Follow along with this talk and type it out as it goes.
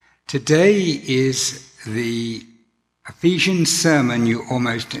Today is the Ephesians sermon you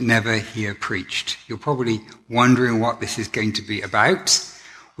almost never hear preached. You're probably wondering what this is going to be about.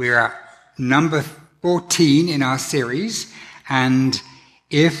 We're at number 14 in our series, and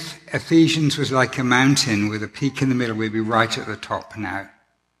if Ephesians was like a mountain with a peak in the middle, we'd be right at the top now.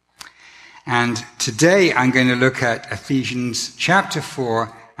 And today I'm going to look at Ephesians chapter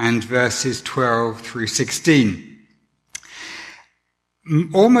 4 and verses 12 through 16.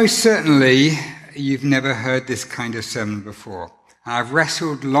 Almost certainly, you've never heard this kind of sermon before. I've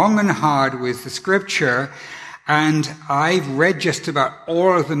wrestled long and hard with the scripture, and I've read just about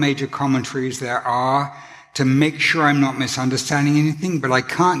all of the major commentaries there are to make sure I'm not misunderstanding anything, but I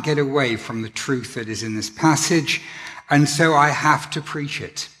can't get away from the truth that is in this passage, and so I have to preach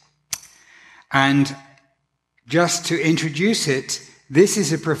it. And just to introduce it, this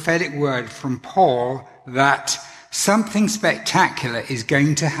is a prophetic word from Paul that something spectacular is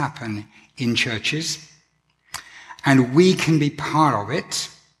going to happen in churches, and we can be part of it.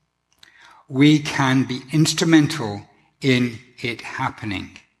 We can be instrumental in it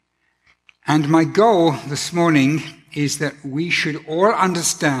happening. And my goal this morning is that we should all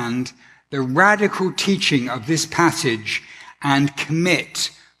understand the radical teaching of this passage and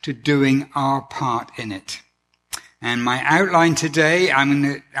commit to doing our part in it. And my outline today,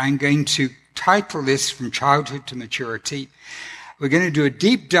 I'm going to title this From Childhood to Maturity. We're going to do a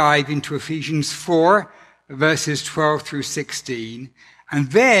deep dive into Ephesians 4, verses 12 through 16.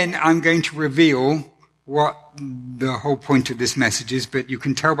 And then I'm going to reveal what the whole point of this message is, but you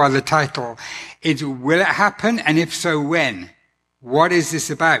can tell by the title, it's will it happen? And if so, when? What is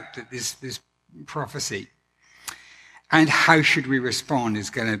this about, this prophecy? And how should we respond is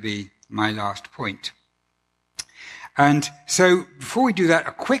going to be my last point. And so before we do that,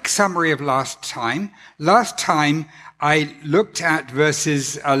 a quick summary of last time. Last time I looked at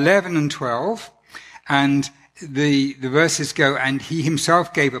verses 11 and 12, and the verses go, and he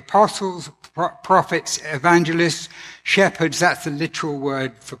himself gave apostles, prophets, evangelists, shepherds. That's the literal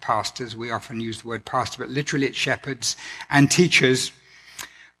word for pastors. We often use the word pastor, but literally it's shepherds and teachers,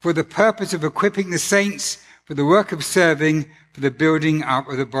 for the purpose of equipping the saints, for the work of serving, for the building up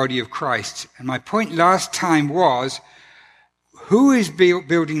of the body of Christ. And my point last time was, who is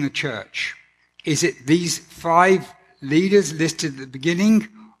building the church? Is it these 5 leaders listed at the beginning,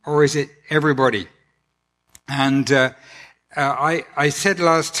 or is it everybody? And I said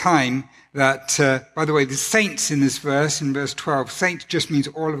last time that, by the way, the saints in this verse, in verse 12, saints just means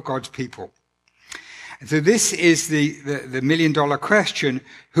all of God's people. So this is the million-dollar question,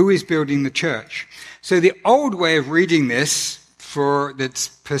 who is building the church? So the old way of reading this, that's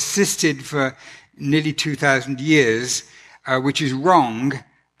persisted for nearly 2,000 years, which is wrong,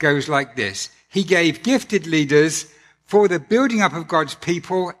 goes like this. He gave gifted leaders for the building up of God's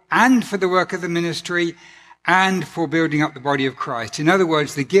people and for the work of the ministry and for building up the body of Christ. In other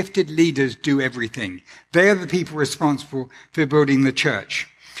words, the gifted leaders do everything. They are the people responsible for building the church.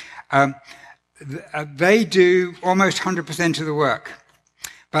 They do almost 100% of the work.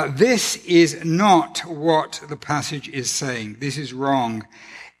 But this is not what the passage is saying. This is wrong.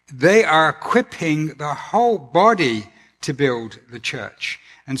 They are equipping the whole body to build the church.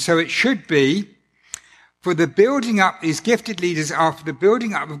 And so it should be for the building up, these gifted leaders are for the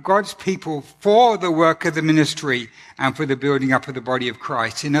building up of God's people for the work of the ministry and for the building up of the body of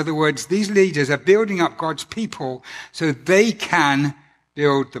Christ. In other words, these leaders are building up God's people so they can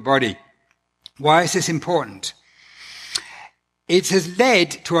build the body. Why is this important? It has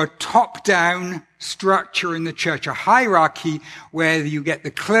led to a top-down structure in the church, a hierarchy where you get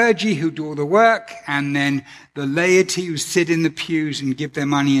the clergy who do all the work and then the laity who sit in the pews and give their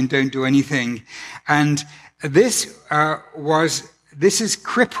money and don't do anything. And this has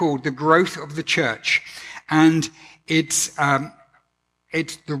crippled the growth of the church. And it's the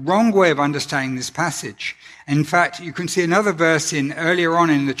wrong way of understanding this passage. In fact, you can see another verse earlier on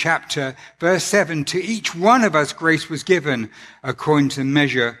in the chapter, verse 7, to each one of us grace was given according to the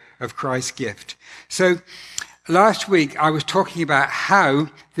measure of Christ's gift. So last week I was talking about how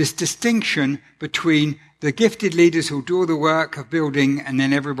this distinction between the gifted leaders who do all the work of building and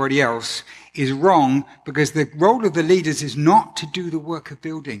then everybody else is wrong, because the role of the leaders is not to do the work of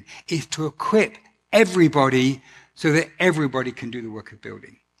building, it's to equip everybody so that everybody can do the work of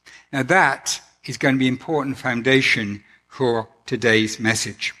building. Now that is going to be an important foundation for today's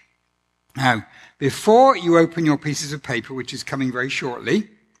message. Now, before you open your pieces of paper, which is coming very shortly,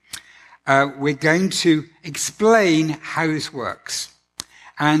 we're going to explain how this works.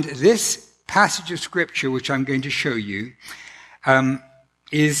 And this passage of scripture, which I'm going to show you,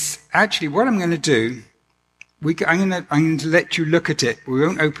 is actually what I'm going to do. I'm going to let you look at it. We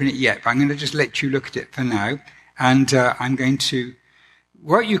won't open it yet, but I'm going to just let you look at it for now. And I'm going to,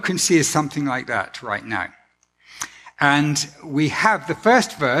 what you can see is something like that right now. And we have the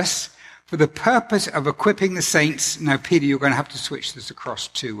first verse, for the purpose of equipping the saints. Now, Peter, you're going to have to switch this across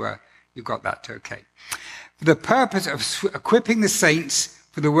to, you've got that, okay. For the purpose of equipping the saints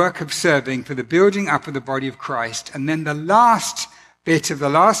for the work of serving, for the building up of the body of Christ. And then the last bit of the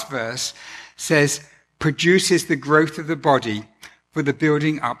last verse says, produces the growth of the body for the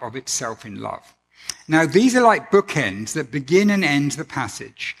building up of itself in love. Now, these are like bookends that begin and end the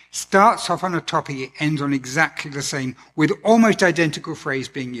passage. Starts off on a topic, it ends on exactly the same, with almost identical phrase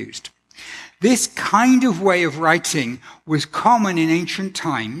being used. This kind of way of writing was common in ancient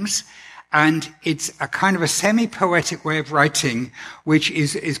times, and it's a kind of a semi-poetic way of writing, which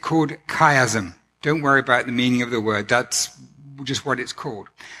is called chiasm. Don't worry about the meaning of the word. That's just what it's called.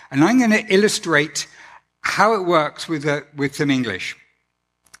 And I'm going to illustrate how it works with some English.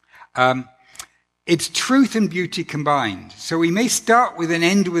 It's truth and beauty combined. So we may start with an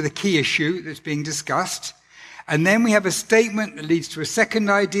end with a key issue that's being discussed, and then we have a statement that leads to a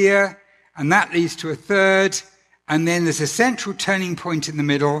second idea, and that leads to a third, and then there's a central turning point in the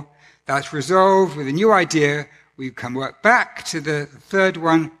middle that's resolved with a new idea. We can work back to the third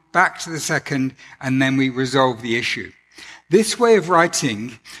one, back to the second, and then we resolve the issue. This way of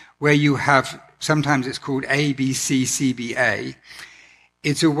writing, where you have, sometimes it's called A, B, C, C, B, A,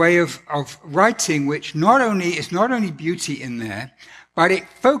 it's a way of writing which it's not only beauty in there, but it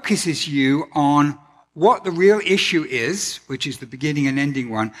focuses you on what the real issue is, which is the beginning and ending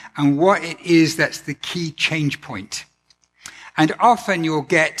one, and what it is that's the key change point. And often you'll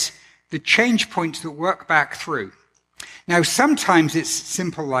get the change points that work back through. Now, sometimes it's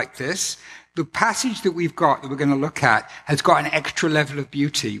simple like this. The passage that we've got, that we're going to look at, has got an extra level of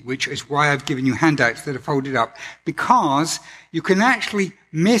beauty, which is why I've given you handouts that are folded up, because you can actually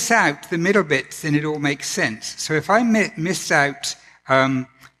miss out the middle bits and it all makes sense. So if I miss out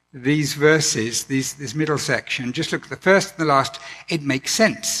these verses, this middle section, just look at the first and the last, it makes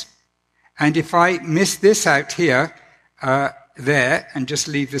sense. And if I miss this out here, there, and just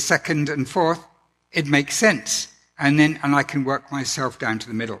leave the second and fourth, it makes sense. And I can work myself down to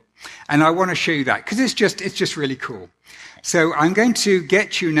the middle. And I want to show you that, because it's just really cool. So I'm going to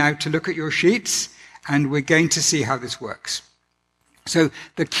get you now to look at your sheets, and we're going to see how this works. So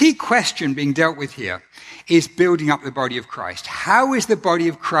the key question being dealt with here is building up the body of Christ. How is the body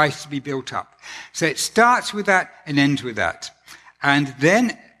of Christ to be built up? So it starts with that and ends with that. And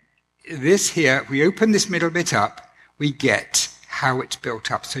then this here, if we open this middle bit up, we get how it's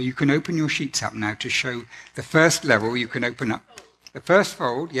built up. So you can open your sheets up now to show the first level. You can open up the first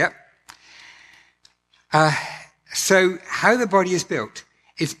fold, yep. So how the body is built.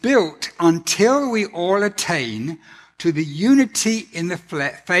 It's built until we all attain to the unity in the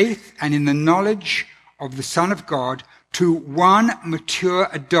faith and in the knowledge of the Son of God, to one mature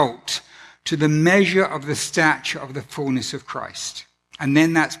adult, to the measure of the stature of the fullness of Christ. And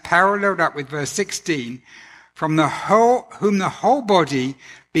then that's paralleled up with verse 16, whom the whole body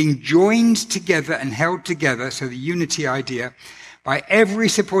being joined together and held together, so the unity idea, by every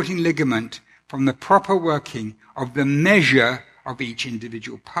supporting ligament from the proper working of the measure of each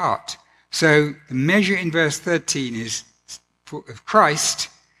individual part. So the measure in verse 13 is of Christ,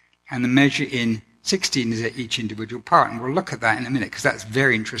 and the measure in 16 is at each individual part. And we'll look at that in a minute, because that's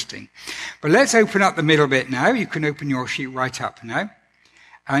very interesting. But let's open up the middle bit now. You can open your sheet right up now.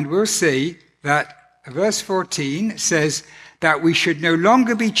 And we'll see that verse 14 says that we should no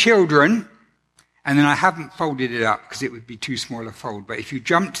longer be children. And then I haven't folded it up because it would be too small a fold. But if you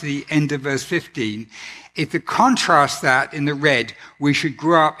jump to the end of verse 15, if you contrast that in the red, we should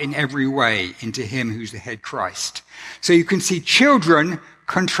grow up in every way into him who's the head, Christ. So you can see children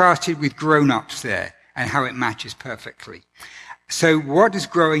contrasted with grown-ups there and how it matches perfectly. So what does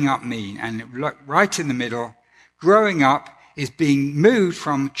growing up mean? And look right in the middle, growing up is being moved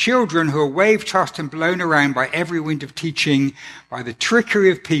from children who are wave-tossed and blown around by every wind of teaching, by the trickery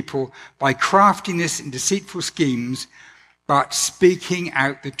of people, by craftiness and deceitful schemes, but speaking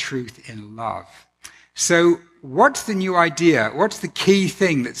out the truth in love. So what's the new idea? What's the key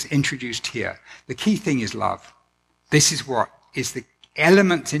thing that's introduced here? The key thing is love. This is what is the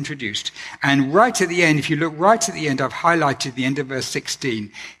elements introduced. And right at the end, if you look right at the end, I've highlighted the end of verse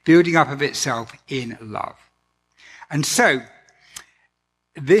 16, building up of itself in love. And so,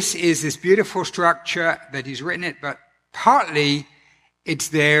 this is this beautiful structure that he's written it, but partly it's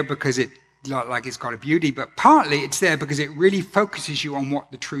there because it's got a beauty, but partly it's there because it really focuses you on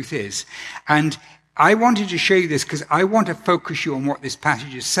what the truth is. And I wanted to show you this because I want to focus you on what this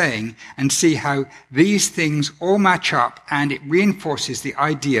passage is saying and see how these things all match up, and it reinforces the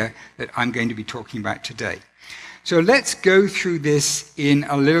idea that I'm going to be talking about today. So let's go through this in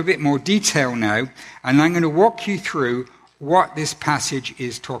a little bit more detail now, and I'm going to walk you through what this passage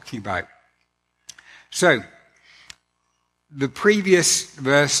is talking about. So, the previous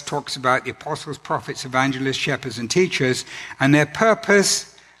verse talks about the apostles, prophets, evangelists, shepherds, and teachers, and their purpose,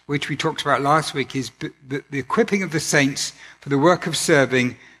 which we talked about last week, is the equipping of the saints for the work of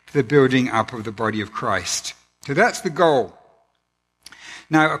serving, for the building up of the body of Christ. So that's the goal.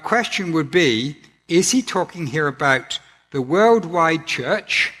 Now, a question would be, is he talking here about the worldwide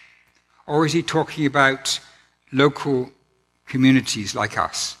church, or is he talking about local communities like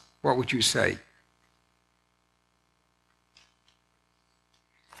us? What would you say?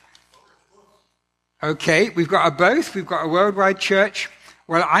 Okay, we've got a both. We've got a worldwide church.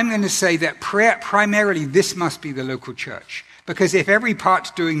 Well, I'm going to say that primarily this must be the local church. Because if every part's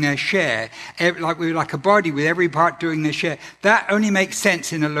doing their share, we're like a body with every part doing their share, that only makes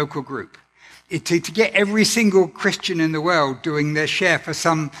sense in a local group. To get every single Christian in the world doing their share for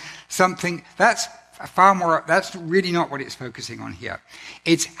something, that's far more, that's really not what it's focusing on here.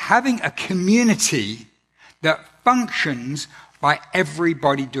 It's having a community that functions by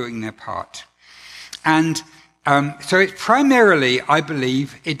everybody doing their part. And so it's primarily, I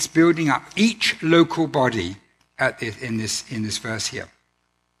believe, it's building up each local body in this verse here.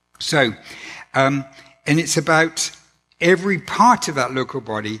 So, and it's about every part of that local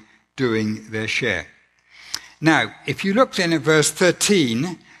body doing their share. Now, if you look then at verse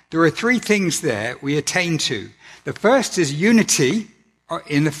 13, there are three things there we attain to. The first is unity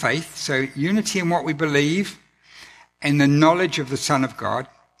in the faith, so unity in what we believe, in the knowledge of the Son of God.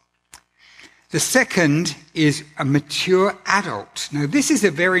 The second is a mature adult. Now, this is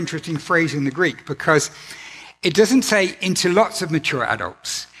a very interesting phrase in the Greek because it doesn't say into lots of mature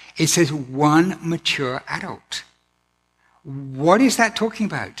adults. It says one mature adult. What is that talking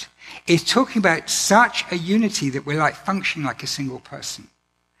about? It's talking about such a unity that we're like functioning like a single person.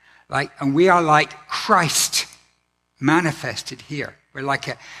 And we are like Christ manifested here.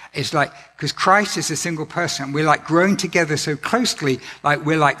 Because Christ is a single person, and we're like growing together so closely, like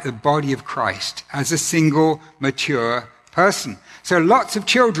we're like the body of Christ as a single mature person. So lots of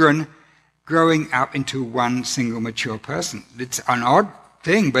children growing up into one single mature person. It's an odd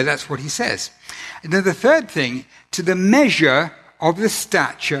thing, but that's what he says. And then the third thing, to the measure of the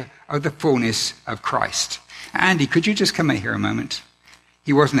stature of the fullness of Christ. Andy, could you just come in here a moment?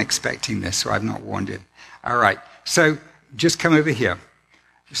 He wasn't expecting this, so I've not warned him. All right, so just come over here.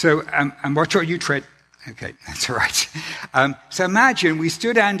 So, and watch what you tread. Okay, that's all right. So imagine we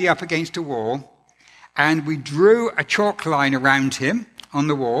stood Andy up against a wall, and we drew a chalk line around him on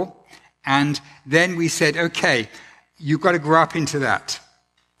the wall, and then we said, okay, you've got to grow up into that.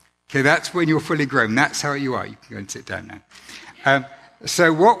 Okay, that's when you're fully grown. That's how you are. You can go and sit down now.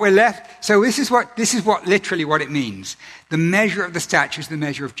 So what we're left, so this is what literally what it means. The measure of the stature is the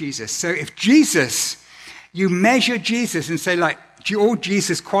measure of Jesus. So if Jesus, you measure Jesus and say all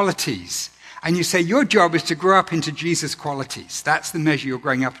Jesus qualities, and you say your job is to grow up into Jesus qualities. That's the measure you're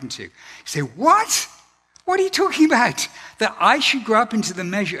growing up into. You say, what? What are you talking about? That I should grow up into the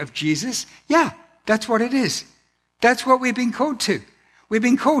measure of Jesus? Yeah, that's what it is. That's what we've been called to. We've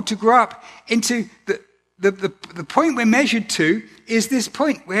been called to grow up into the point we're measured to is this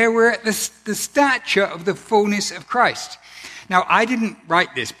point where we're at the stature of the fullness of Christ. Now, I didn't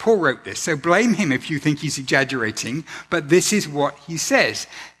write this. Paul wrote this, so blame him if you think he's exaggerating, but this is what he says.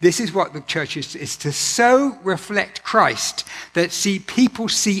 This is what the church is to so reflect Christ that people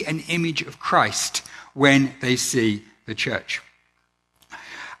see an image of Christ when they see the church.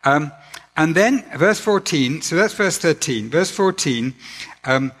 And then verse 14, so that's verse 13. Verse 14,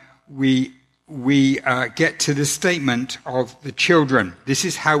 we get to the statement of the children. This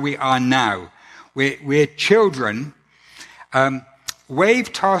is how we are now. We're children,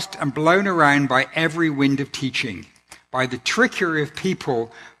 wave-tossed and blown around by every wind of teaching, by the trickery of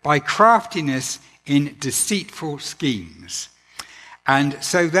people, by craftiness in deceitful schemes. And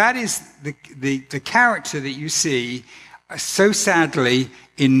so that is the character that you see so sadly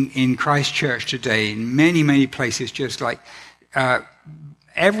in Christ Church today, in many, many places, just like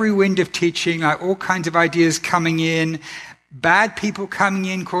every wind of teaching, like all kinds of ideas coming in, bad people coming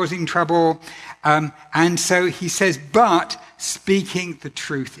in, causing trouble. And so he says, but speaking the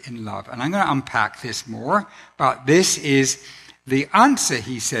truth in love. And I'm going to unpack this more, but this is the answer,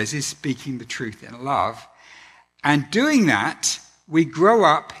 he says, is speaking the truth in love. And doing that, we grow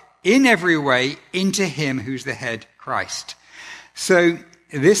up in every way into him who's the head, Christ. So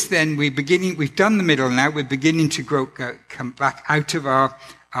this then, we've done the middle now, we're beginning to come back out of our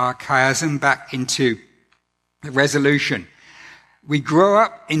chiasm, back into the resolution. We grow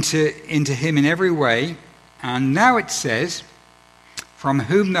up into him in every way, and now it says, from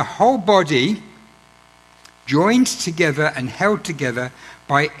whom the whole body, joined together and held together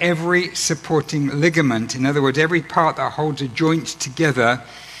by every supporting ligament, in other words, every part that holds a joint together,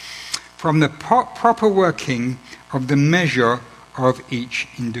 from the proper working of the measure of each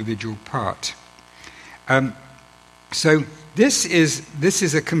individual part. So this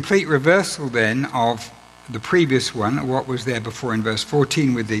is a complete reversal then of the previous one, what was there before in verse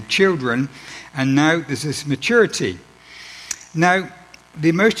 14 with the children, and now there's this maturity. Now,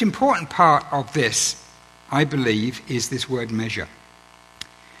 the most important part of this, I believe, is this word measure.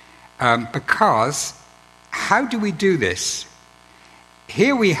 Because how do we do this?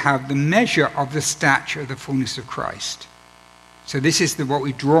 Here we have the measure of the stature of the fullness of Christ. So this is what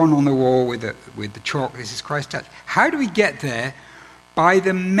we've drawn on the wall with the chalk. This is Christ's stature. How do we get there? By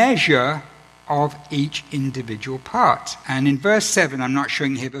the measure of each individual part. And in verse 7, I'm not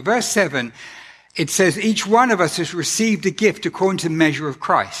showing here, but verse 7, it says each one of us has received a gift according to the measure of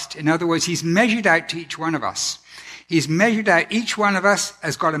Christ. In other words, he's measured out to each one of us. He's measured out, each one of us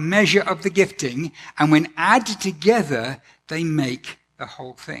has got a measure of the gifting, and when added together, they make the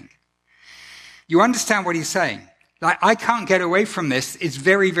whole thing. You understand what he's saying? Like, I can't get away from this. It's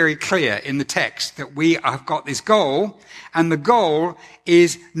very, very clear in the text that we have got this goal, and the goal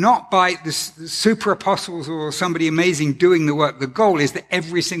is not by the super apostles or somebody amazing doing the work. The goal is that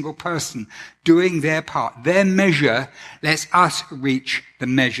every single person doing their part, their measure, lets us reach the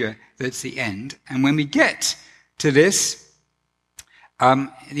measure that's the end. And when we get to this,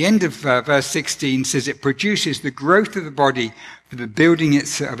 the end of verse 16 says it produces the growth of the body for the building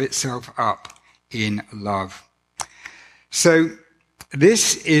of itself up in love. So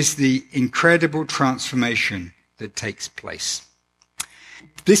this is the incredible transformation that takes place.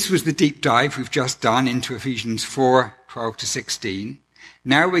 This was the deep dive we've just done into Ephesians 4:12 to 16.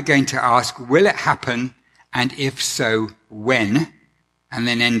 Now we're going to ask, will it happen? And if so, when? And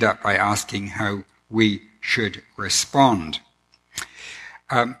then end up by asking how we should respond.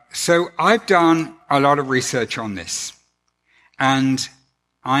 So I've done a lot of research on this. And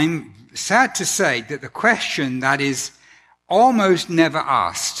I'm sad to say that the question that is almost never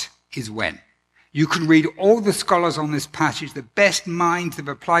asked is when. You can read all the scholars on this passage, the best minds that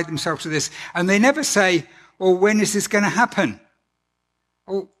have applied themselves to this, and they never say, well, when is this going to happen?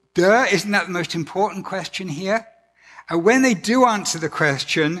 Oh, isn't that the most important question here? And when they do answer the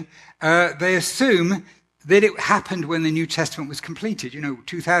question, they assume that it happened when the New Testament was completed,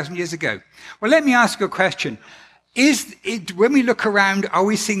 2,000 years ago. Well, let me ask you a question. When we look around, are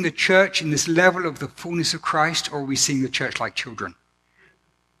we seeing the church in this level of the fullness of Christ, or are we seeing the church like children?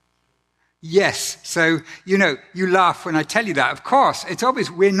 Yes. So, you laugh when I tell you that. Of course, it's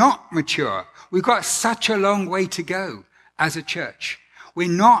obvious we're not mature. We've got such a long way to go as a church. We're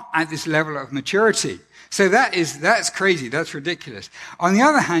not at this level of maturity. So that's crazy. That's ridiculous. On the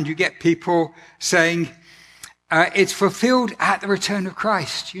other hand, you get people saying, it's fulfilled at the return of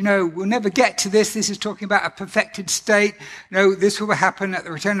Christ. We'll never get to this. This is talking about a perfected state. No, this will happen at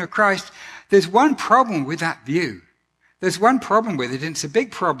the return of Christ. There's one problem with that view. There's one problem with it, and it's a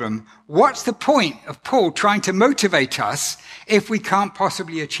big problem. What's the point of Paul trying to motivate us if we can't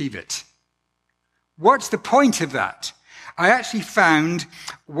possibly achieve it? What's the point of that? I actually found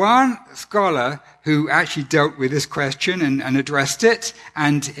one scholar who actually dealt with this question and addressed it,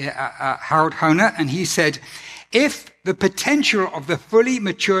 and Harold Honer, and he said, if the potential of the fully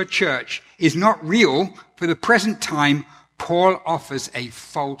mature church is not real for the present time, Paul offers a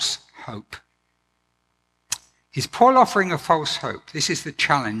false hope. Is Paul offering a false hope? This is the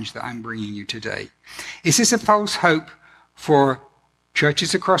challenge that I'm bringing you today. Is this a false hope for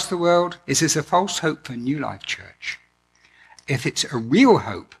churches across the world? Is this a false hope for New Life Church? If it's a real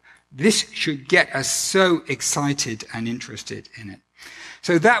hope, this should get us so excited and interested in it.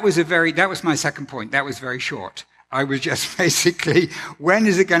 So that was my second point. That was very short. I was just basically, when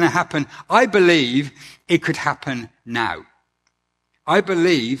is it going to happen? I believe it could happen now. I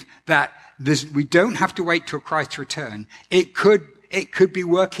believe that we don't have to wait till Christ's return. It could be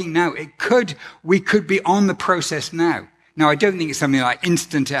working now. We could be on the process now. Now, I don't think it's something like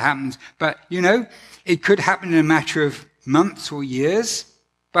instant it happens, but it could happen in a matter of months or years,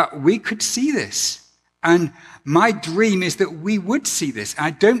 but we could see this. And my dream is that we would see this. I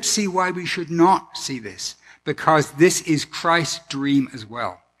don't see why we should not see this, because this is Christ's dream as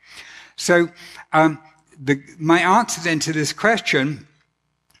well. So my answer then to this question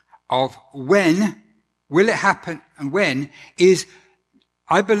of when will it happen and when is,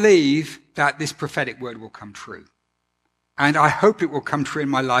 I believe that this prophetic word will come true. And I hope it will come true in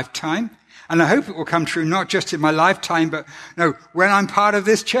my lifetime. And I hope it will come true not just in my lifetime, but no, when I'm part of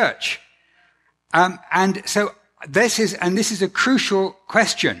this church. And so this is a crucial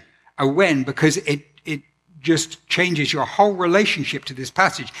question, a when, because it just changes your whole relationship to this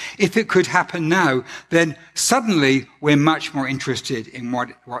passage. If it could happen now, then suddenly we're much more interested in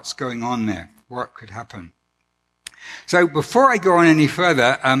what's going on there, what could happen. So before I go on any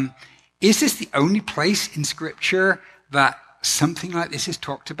further, is this the only place in Scripture that something like this is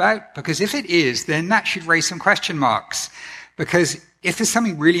talked about? Because if it is, then that should raise some question marks. Because if there's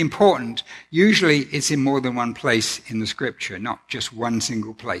something really important, usually it's in more than one place in the Scripture, not just one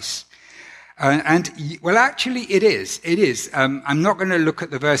single place. Well, actually, it is. It is. I'm not going to look at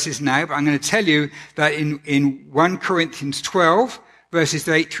the verses now, but I'm going to tell you that in 1 Corinthians 12, verses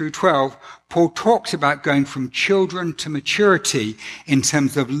 8 through 12, Paul talks about going from children to maturity in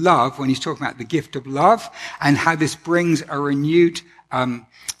terms of love, when he's talking about the gift of love, and how this brings a renewed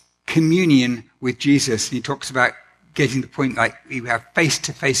communion with Jesus. And he talks about getting to the point like we have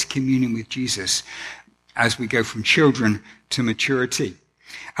face-to-face communion with Jesus as we go from children to maturity.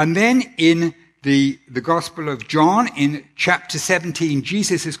 And then in the Gospel of John, in chapter 17,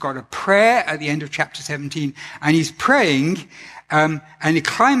 Jesus has got a prayer at the end of chapter 17, and he's praying, and he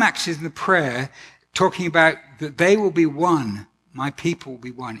climaxes the prayer talking about that they will be one, my people will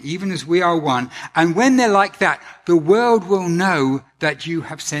be one, even as we are one. And when they're like that, the world will know that you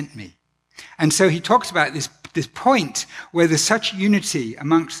have sent me. And so he talks about this point where there's such unity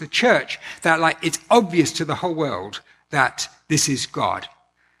amongst the church that like it's obvious to the whole world that this is God.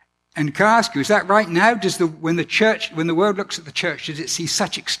 And can I ask you, is that right now? When the world looks at the church, does it see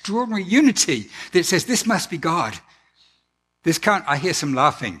such extraordinary unity that it says, this must be God? I hear some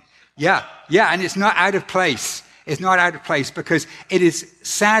laughing. Yeah, and it's not out of place. It's not out of place because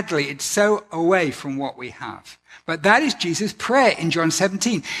sadly, it's so away from what we have. But that is Jesus' prayer in John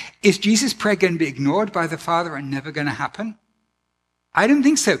 17. Is Jesus' prayer going to be ignored by the Father and never going to happen? I don't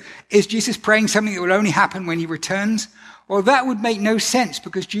think so. Is Jesus praying something that will only happen when he returns? Well, that would make no sense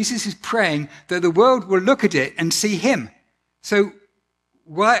because Jesus is praying that the world will look at it and see him. So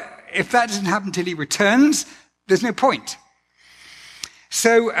if that doesn't happen till he returns, there's no point.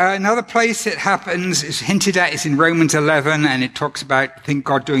 So another place it happens is hinted at is in Romans 11, and it talks about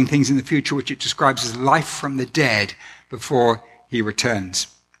God doing things in the future, which it describes as life from the dead before he returns.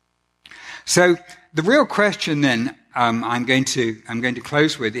 So the real question then I'm going to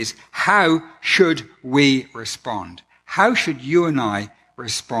close with is, how should we respond? How should you and I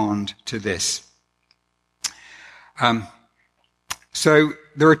respond to this? So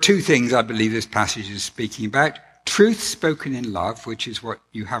there are two things I believe this passage is speaking about. Truth spoken in love, which is what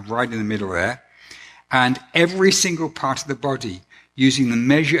you have right in the middle there, and every single part of the body using the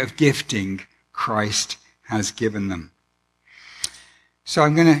measure of gifting Christ has given them. So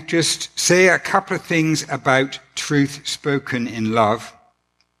I'm going to just say a couple of things about truth spoken in love.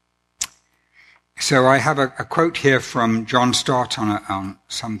 So I have a quote here from John Stott on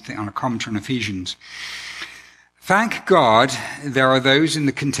a commentary on Ephesians. Thank God there are those in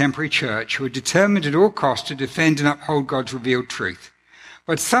the contemporary church who are determined at all costs to defend and uphold God's revealed truth.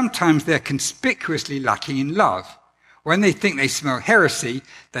 But sometimes they're conspicuously lacking in love. When they think they smell heresy,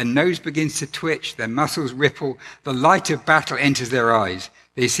 their nose begins to twitch, their muscles ripple, the light of battle enters their eyes.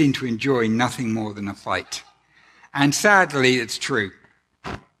 They seem to enjoy nothing more than a fight. And sadly, it's true.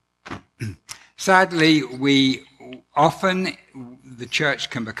 Sadly, the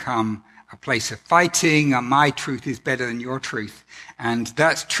church can become a place of fighting, my truth is better than your truth. And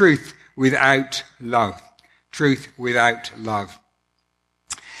that's truth without love. Truth without love.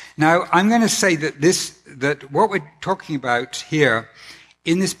 Now, I'm going to say that what we're talking about here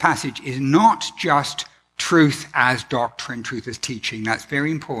in this passage is not just truth as doctrine, truth as teaching. That's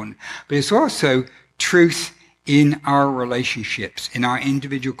very important. But it's also truth in our relationships, in our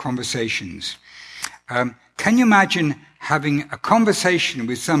individual conversations. Can you imagine having a conversation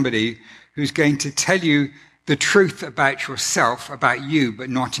with somebody who's going to tell you the truth about yourself, about you, but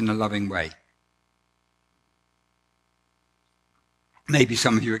not in a loving way? Maybe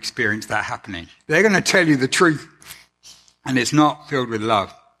some of you experienced that happening. They're going to tell you the truth, and it's not filled with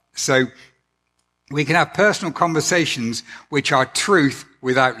love. So we can have personal conversations which are truth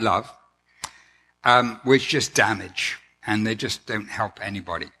without love, which just damage, and they just don't help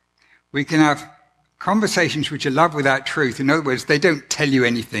anybody. We can have conversations which are love without truth. In other words, they don't tell you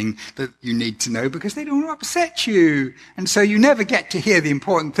anything that you need to know because they don't upset you. And so you never get to hear the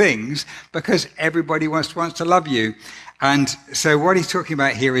important things because everybody wants to love you. And so what he's talking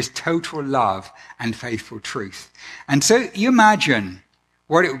about here is total love and faithful truth. And so you imagine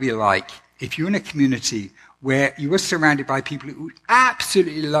what it would be like if you were in a community where you were surrounded by people who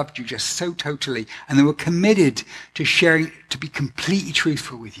absolutely loved you just so totally, and they were committed to sharing, to be completely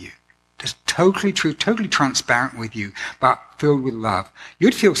truthful with you. Just totally true, totally transparent with you, but filled with love.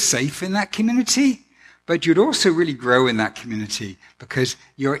 You'd feel safe in that community, but you'd also really grow in that community because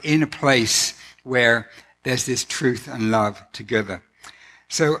you're in a place where there's this truth and love together.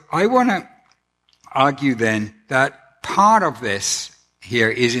 So I want to argue then that part of this here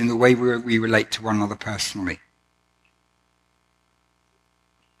is in the way we relate to one another personally.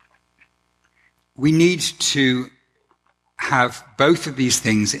 We need to have both of these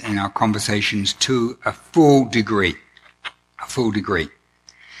things in our conversations to a full degree. A full degree.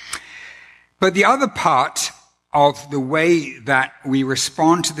 But the other part of the way that we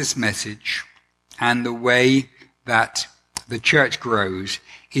respond to this message and the way that the church grows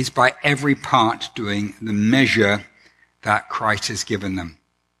is by every part doing the measure that Christ has given them.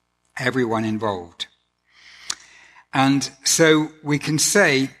 Everyone involved. And so we can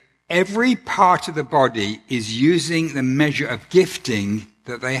say every part of the body is using the measure of gifting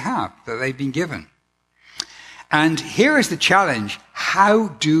that they have, that they've been given. And here is the challenge. How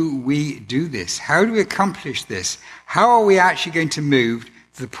do we do this? How do we accomplish this? How are we actually going to move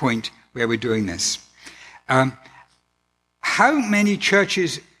to the point where we're doing this? How many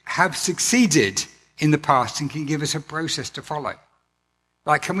churches have succeeded in the past and can give us a process to follow?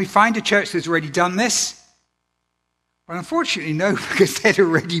 Like, can we find a church that's already done this? Well, unfortunately, no, because they'd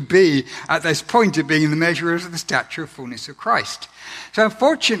already be at this point of being in the measure of the stature of fullness of Christ. So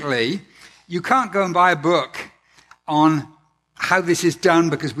unfortunately, you can't go and buy a book on how this is done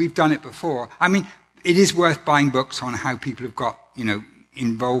because we've done it before. I mean, it is worth buying books on how people have got,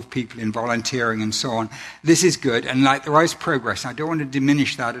 involve people in volunteering and so on. This is good, and there is progress. I don't want to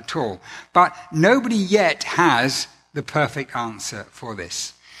diminish that at all. But nobody yet has the perfect answer for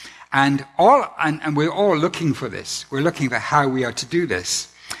this. And we're all looking for this. We're looking for how we are to do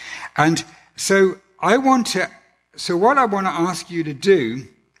this. And so what I want to ask you to do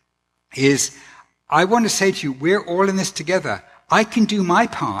is, I want to say to you, we're all in this together. I can do my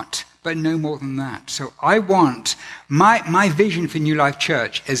part, but no more than that. So I want my vision for New Life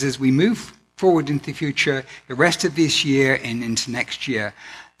Church is, as we move forward into the future, the rest of this year and into next year,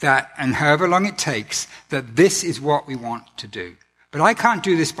 that, and however long it takes, that this is what we want to do. But I can't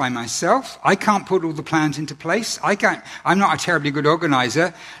do this by myself. I can't put all the plans into place. I'm not a terribly good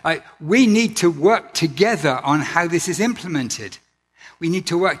organizer. We need to work together on how this is implemented. We need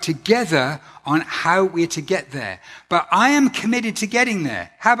to work together on how we're to get there. But I am committed to getting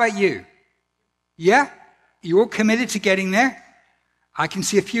there. How about you? Yeah? You all committed to getting there? I can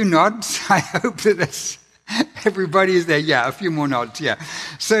see a few nods. I hope that everybody is there. Yeah, a few more nods, yeah.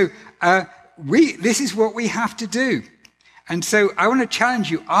 So this is what we have to do. And so I want to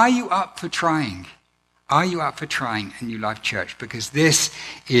challenge you. Are you up for trying? Are you up for trying a New Life Church? Because this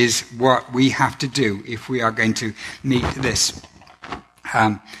is what we have to do if we are going to meet this.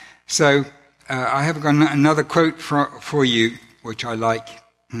 I have got another quote for you, which I like.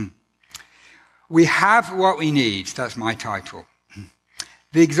 We have what we need. That's my title.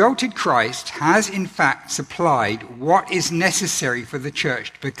 The exalted Christ has in fact supplied what is necessary for the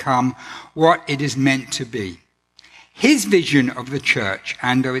church to become what it is meant to be. His vision of the church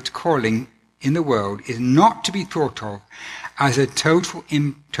and of its calling in the world is not to be thought of as a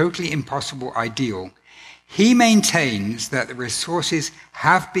totally impossible ideal. He maintains that the resources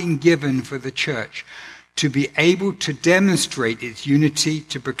have been given for the church to be able to demonstrate its unity,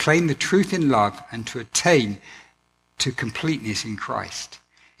 to proclaim the truth in love, and to attain to completeness in Christ.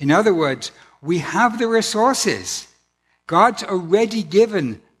 In other words, we have the resources. God's already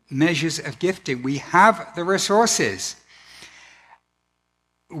given measures of gifting. We have the resources.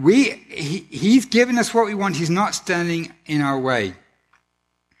 He's given us what we want. He's not standing in our way.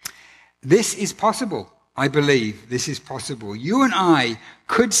 This is possible. I believe this is possible. You and I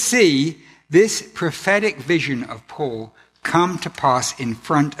could see this prophetic vision of Paul come to pass in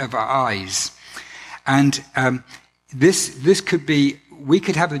front of our eyes. And this could be, we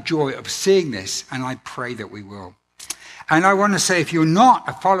could have the joy of seeing this, and I pray that we will. And I want to say, if you're not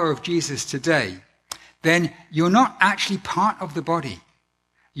a follower of Jesus today, then you're not actually part of the body.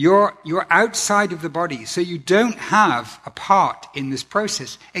 You're outside of the body, so you don't have a part in this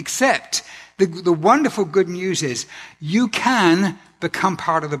process, except the wonderful good news is you can become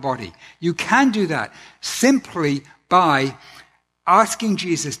part of the body. You can do that simply by asking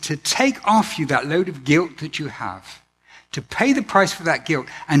Jesus to take off you that load of guilt that you have, to pay the price for that guilt,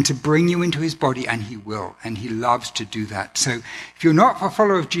 and to bring you into his body, and he will, and he loves to do that. So if you're not a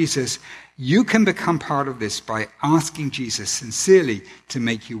follower of Jesus, You can become part of this by asking Jesus sincerely to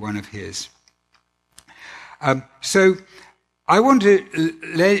make you one of his. So I want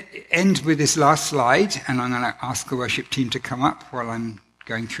to end with this last slide, and I'm going to ask the worship team to come up while I'm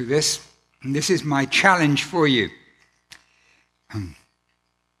going through this. And this is my challenge for you.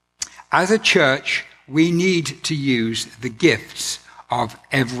 As a church, we need to use the gifts of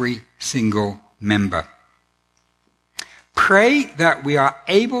every single member. Pray that we are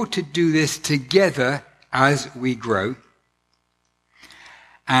able to do this together as we grow.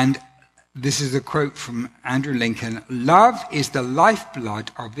 And this is a quote from Andrew Lincoln: "Love is the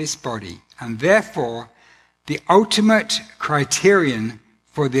lifeblood of this body, and therefore the ultimate criterion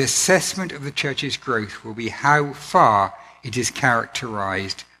for the assessment of the church's growth will be how far it is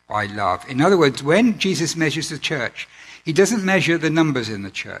characterized by love." In other words, when Jesus measures the church, he doesn't measure the numbers in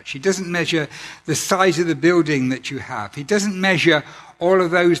the church. He doesn't measure the size of the building that you have. He doesn't measure all of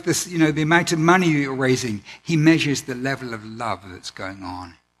those, the amount of money you're raising. He measures the level of love that's going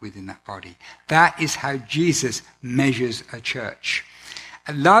on within that body. That is how Jesus measures a church.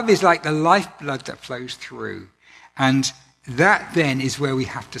 And love is like the lifeblood that flows through. And that then is where we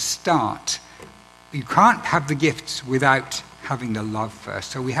have to start. You can't have the gifts without having the love first.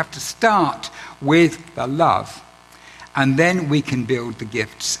 So we have to start with the love. And then we can build the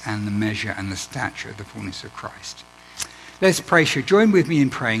gifts and the measure and the stature of the fullness of Christ. Let's pray. So join with me in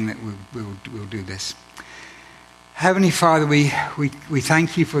praying that we'll do this. Heavenly Father, we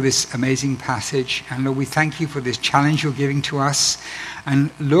thank you for this amazing passage. And Lord, we thank you for this challenge you're giving to us.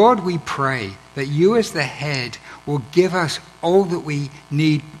 And Lord, we pray that you as the head will give us all that we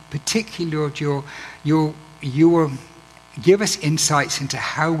need, particularly, Lord, you will give us insights into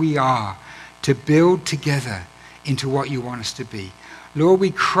how we are to build together into what you want us to be. Lord, we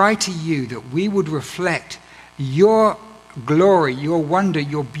cry to you that we would reflect your glory, your wonder,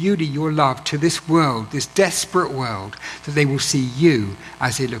 your beauty, your love to this world, this desperate world, that they will see you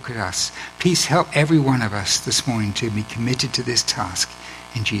as they look at us. Please help every one of us this morning to be committed to this task.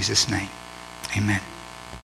 In Jesus' name, amen.